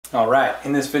Alright,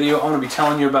 in this video I'm going to be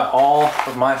telling you about all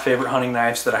of my favorite hunting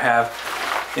knives that I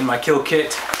have in my kill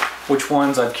kit, which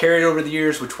ones I've carried over the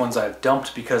years, which ones I've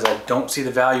dumped because I don't see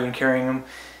the value in carrying them,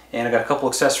 and I got a couple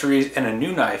accessories and a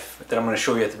new knife that I'm going to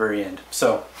show you at the very end.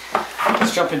 So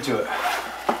let's jump into it.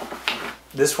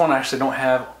 This one I actually don't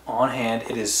have on hand.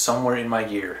 It is somewhere in my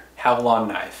gear. Havalon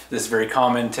knife. This is very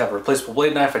common to have a replaceable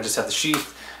blade knife. I just have the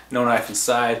sheath, no knife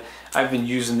inside. I've been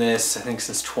using this I think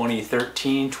since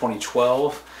 2013,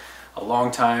 2012. A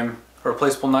long time.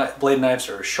 Replaceable blade knives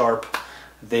are sharp.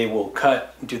 They will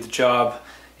cut and do the job.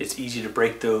 It's easy to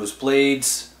break those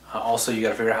blades. Also, you got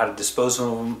to figure out how to dispose of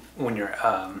them when you're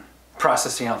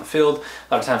processing out in the field.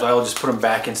 A lot of times I will just put them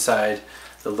back inside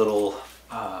the little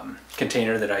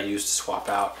container that I use to swap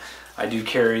out. I do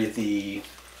carry the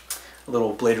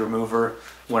little blade remover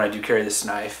when I do carry this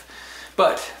knife.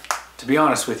 But to be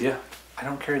honest with you, I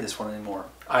don't carry this one anymore.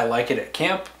 I like it at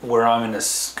camp where I'm in a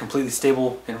completely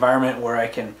stable environment where I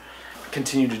can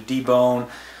continue to debone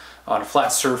on a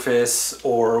flat surface,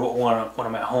 or when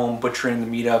I'm at home butchering the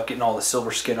meat up, getting all the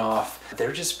silver skin off.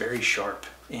 They're just very sharp,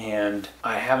 and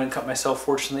I haven't cut myself,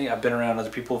 fortunately. I've been around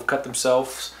other people who've cut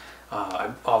themselves.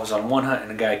 I was on one hunt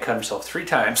and a guy cut himself 3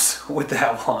 times with the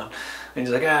Havalon, and he's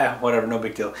like, whatever, no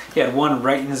big deal. He had one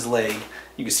right in his leg.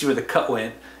 You can see where the cut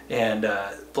went, and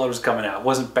blood was coming out. It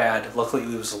wasn't bad. Luckily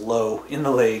it was low in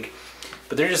the leg,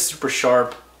 but they're just super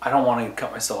sharp. I don't want to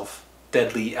cut myself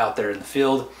deadly out there in the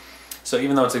field. So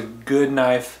even though it's a good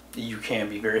knife, you can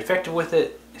be very effective with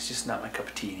it. It's just not my cup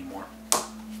of tea anymore.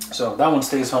 So that one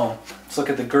stays home. Let's look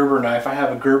at the Gerber knife. I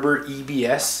have a Gerber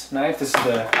EBS knife. This is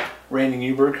the Randy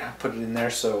Newberg. I put it in there,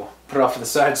 so put it off to the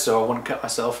side so I wouldn't cut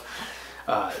myself.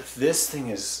 This thing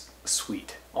is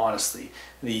sweet, honestly.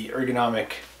 The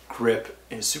ergonomic grip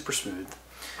is super smooth.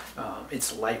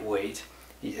 It's lightweight.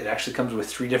 It actually comes with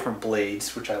 3 different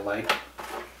blades, which I like.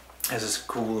 It has this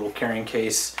cool little carrying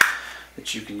case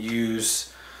that you can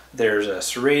use. There's a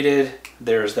serrated,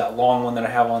 there's that long one that I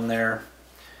have on there,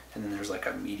 and then there's like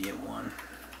a medium one.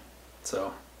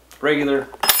 So regular,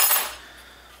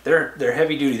 they're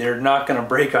heavy duty. They're not going to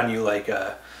break on you like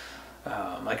a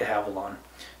Havalon.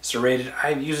 Serrated,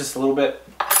 I've used this a little bit,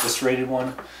 the serrated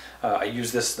one. I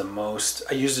use this the most.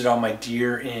 I used it on my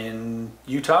deer in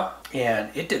Utah, and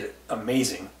it did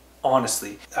amazing,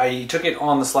 honestly. I took it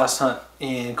on this last hunt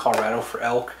in Colorado for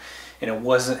elk, and it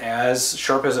wasn't as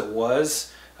sharp as it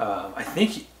was. I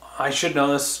think, I should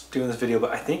know this doing this video,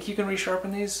 but I think you can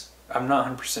resharpen these. I'm not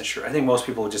 100% sure. I think most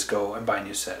people would just go and buy a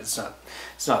new set. It's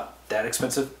not that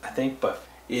expensive, I think, but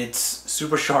it's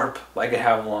super sharp like a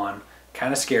Havalon,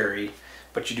 kind of scary,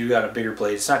 but you do got a bigger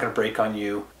blade. It's not going to break on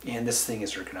you, and this thing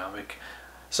is ergonomic.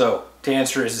 So to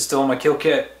answer, is it still in my kill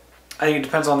kit? I think it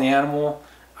depends on the animal.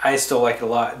 I still like it a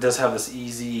lot. It does have this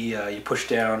easy, you push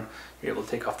down, you're able to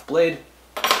take off the blade.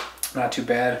 Not too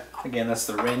bad. Again, that's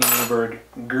the Randy Newberg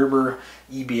Gerber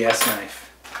EBS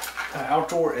knife.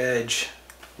 Outdoor Edge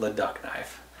lead duck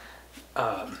knife.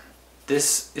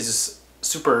 This is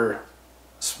super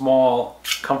small,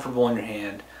 comfortable in your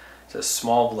hand. It's a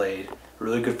small blade,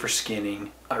 really good for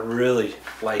skinning. I really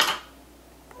like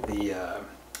the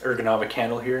ergonomic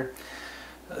handle here.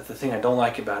 The thing I don't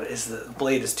like about it is the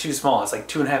blade is too small. It's like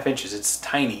 2.5 inches. It's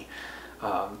tiny.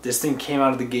 This thing came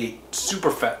out of the gate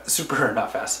super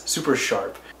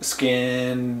sharp.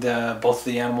 Skinned both of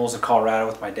the animals in Colorado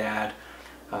with my dad,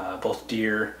 both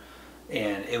deer,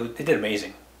 and it did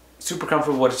amazing. Super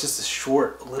comfortable. It's just a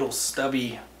short, little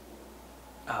stubby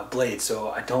blade, so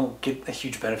I don't get a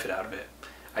huge benefit out of it.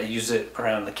 I use it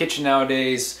around the kitchen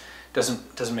nowadays.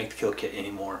 Doesn't make the kill kit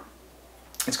anymore.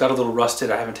 It's got a little rusted.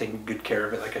 I haven't taken good care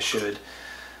of it like I should,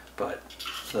 but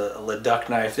the lead duck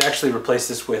knife, they actually replaced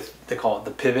this with, they call it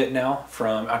the pivot now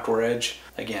from Outdoor Edge.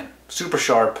 Again, super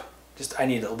sharp. Just I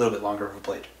need a little bit longer of a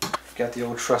blade. Got the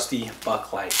old trusty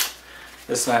Bucklight.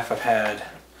 This knife I've had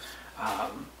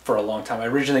for a long time. I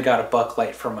originally got a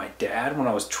Bucklight from my dad when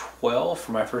I was 12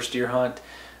 for my first deer hunt.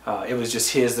 It was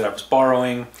just his that I was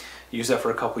borrowing. Used that for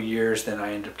a couple years. Then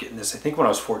I ended up getting this I think when I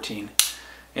was 14.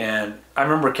 And I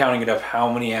remember counting it up how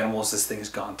many animals this thing's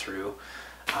gone through.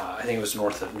 I think it was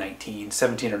north of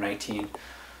 17 or 19.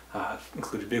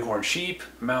 Included bighorn sheep,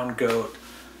 mountain goat,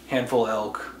 handful of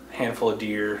elk, handful of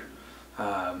deer,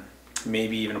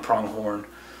 maybe even a pronghorn.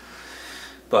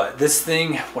 But this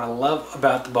thing, what I love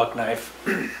about the buck knife,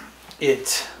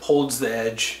 it holds the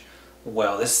edge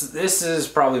well. This is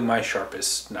probably my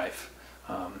sharpest knife.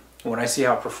 When I see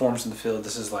how it performs in the field,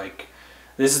 this is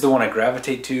the one I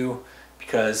gravitate to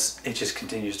because it just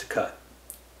continues to cut.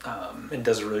 And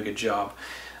does a really good job.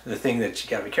 The thing that you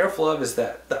gotta be careful of is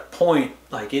that point,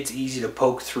 like it's easy to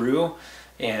poke through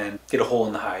and get a hole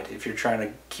in the hide. If you're trying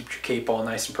to keep your cape all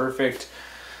nice and perfect,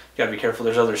 you gotta be careful.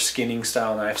 There's other skinning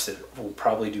style knives that will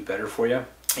probably do better for you.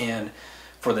 And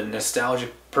for the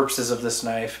nostalgic purposes of this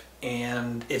knife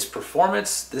and its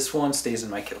performance, this one stays in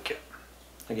my kill kit.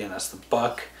 Again, that's the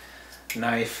Buck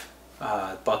knife,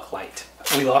 Buck Light.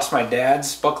 We lost my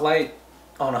dad's Buck Light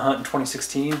on a hunt in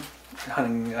 2016,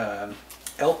 hunting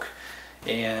elk,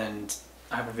 and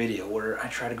I have a video where I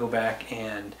try to go back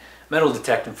and metal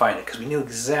detect and find it, because we knew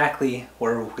exactly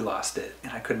where we lost it,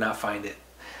 and I could not find it.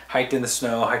 Hiked in the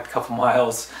snow, hiked a couple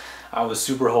miles. I was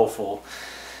super hopeful,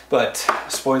 but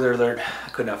spoiler alert, I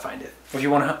could not find it. If you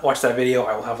want to watch that video,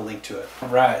 I will have a link to it. All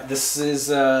right, this is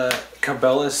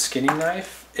Cabela's skinning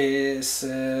knife. It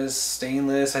says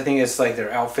stainless. I think it's like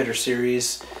their Outfitter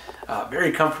series.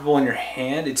 Very comfortable in your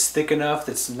hand. It's thick enough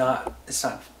that it's not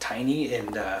tiny,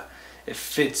 and it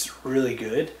fits really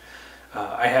good.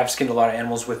 I have skinned a lot of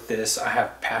animals with this. I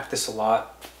have packed this a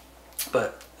lot,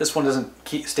 but this one doesn't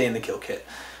stay in the kill kit.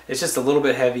 It's just a little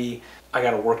bit heavy. I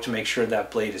got to work to make sure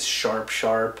that blade is sharp.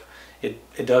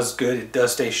 It does good. It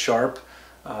does stay sharp.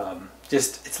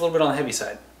 Just it's a little bit on the heavy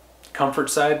side. Comfort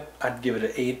side, I'd give it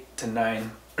an 8 to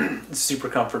 9. It's super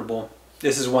comfortable.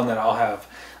 This is one that I'll have,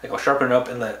 like, I'll sharpen it up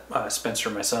and let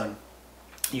Spencer, my son,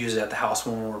 use it at the house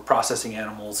when we're processing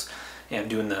animals and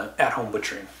doing the at-home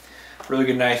butchering. Really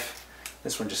good knife.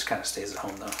 This one just kind of stays at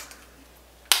home though.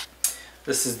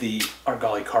 This is the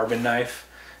Argali carbon knife.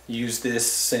 Used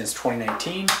this since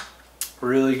 2019.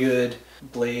 Really good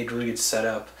blade, really good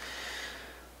setup.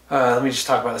 Let me just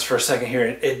talk about this for a second here.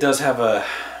 It does have a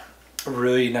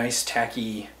really nice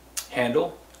tacky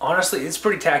handle. Honestly, it's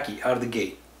pretty tacky out of the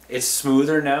gate. It's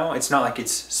smoother now. It's not like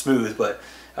it's smooth, but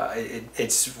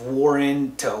it's wore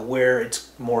in to where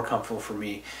it's more comfortable for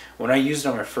me. When I used it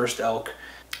on my first elk,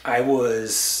 I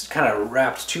was kind of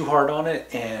wrapped too hard on it,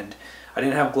 and I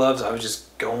didn't have gloves. I was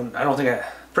just going,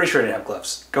 pretty sure I didn't have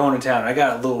gloves. Going to town, I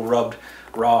got a little rubbed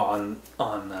raw on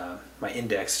my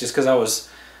index just because I was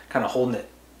kind of holding it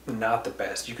not the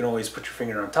best. You can always put your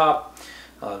finger on top.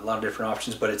 A lot of different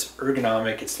options, but it's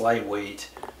ergonomic, it's lightweight.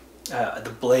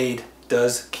 The blade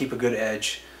does keep a good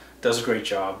edge, does a great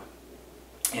job,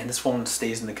 and this one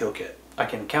stays in the kill kit. I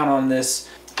can count on this,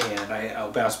 and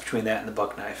I'll bounce between that and the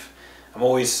buck knife. I'm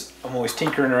always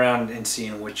tinkering around and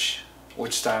seeing which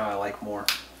style I like more.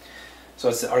 So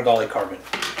it's the Argali carbon.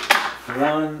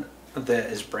 One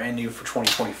that is brand new for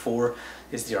 2024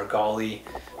 is the Argali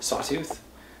sawtooth.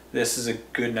 This is a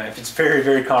good knife. It's very,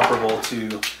 very comparable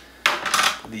to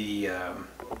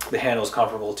the handle is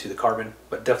comparable to the carbon,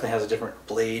 but definitely has a different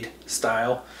blade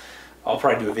style. I'll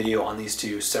probably do a video on these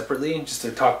two separately just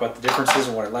to talk about the differences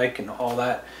and what I like and all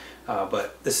that.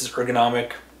 But this is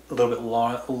ergonomic, a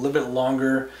little bit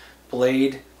longer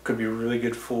blade. Could be really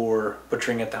good for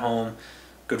butchering at the home.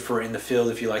 Good for in the field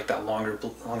if you like that longer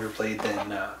blade than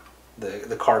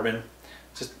the carbon.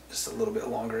 Just a little bit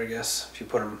longer, I guess, if you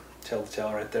put them tail to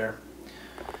tail right there.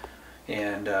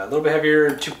 And a little bit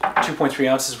heavier, 2.3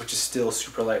 ounces, which is still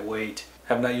super lightweight.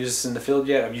 Have not used this in the field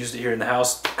yet. I've used it here in the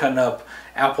house, cutting up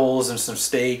apples and some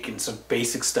steak and some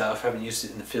basic stuff. Haven't used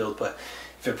it in the field, but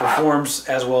if it performs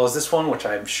as well as this one, which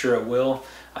I'm sure it will,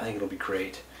 I think it'll be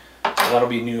great. So that'll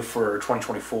be new for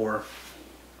 2024.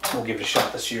 We'll give it a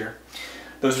shot this year.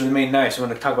 Those are the main knives. I'm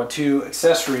going to talk about two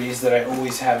accessories that I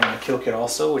always have in my kill kit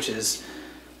also, which is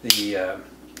the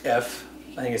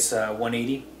I think it's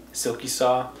 180 silky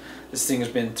saw. This thing has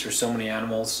been through so many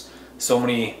animals, so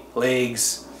many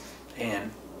legs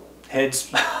and heads,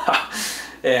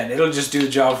 and it'll just do the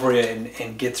job for you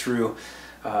and get through.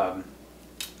 I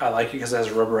like it because it has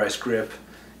a rubberized grip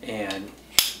and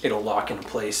it'll lock into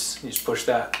place. You just push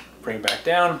that, bring it back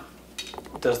down,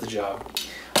 it does the job.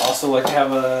 I also like to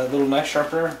have a little knife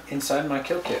sharpener inside my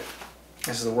kill kit.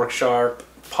 This is the Work Sharp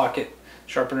pocket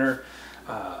sharpener.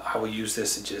 I will use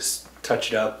this and just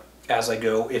touch it up as I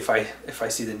go if I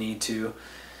see the need to,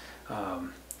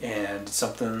 and it's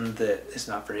something that is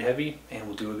not very heavy and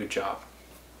will do a good job.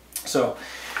 So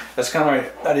that's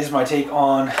that is my take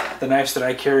on the knives that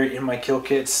I carry in my kill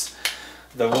kits.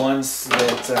 The ones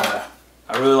that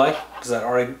I really like is that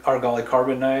Argali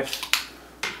carbon knife,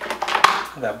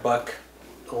 that Buck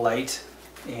Light,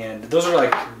 and those are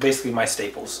like basically my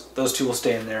staples. Those two will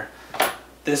stay in there.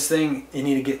 This thing, you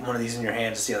need to get one of these in your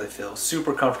hands to see how they feel.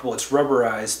 Super comfortable. It's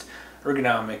rubberized,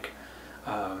 ergonomic.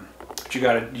 But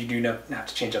you do not have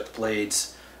to change out the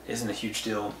blades. Isn't a huge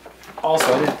deal.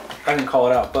 Also, I didn't call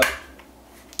it out, but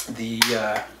the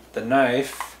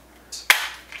knife,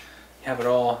 you have it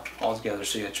all together.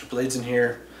 So you got your blades in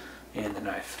here and the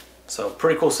knife. So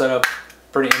pretty cool setup,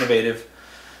 pretty innovative,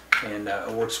 and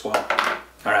it works well.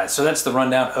 All right, so that's the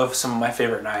rundown of some of my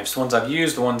favorite knives. The ones I've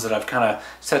used, the ones that I've kind of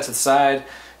set to the side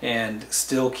and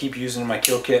still keep using in my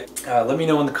kill kit. Let me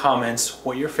know in the comments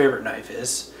what your favorite knife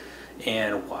is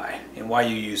and why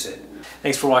you use it.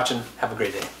 Thanks for watching. Have a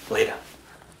great day. Later.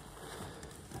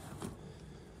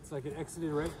 It's like it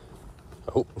exited right.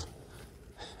 Oh.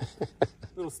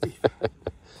 Little Steve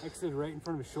exited right in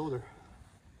front of his shoulder.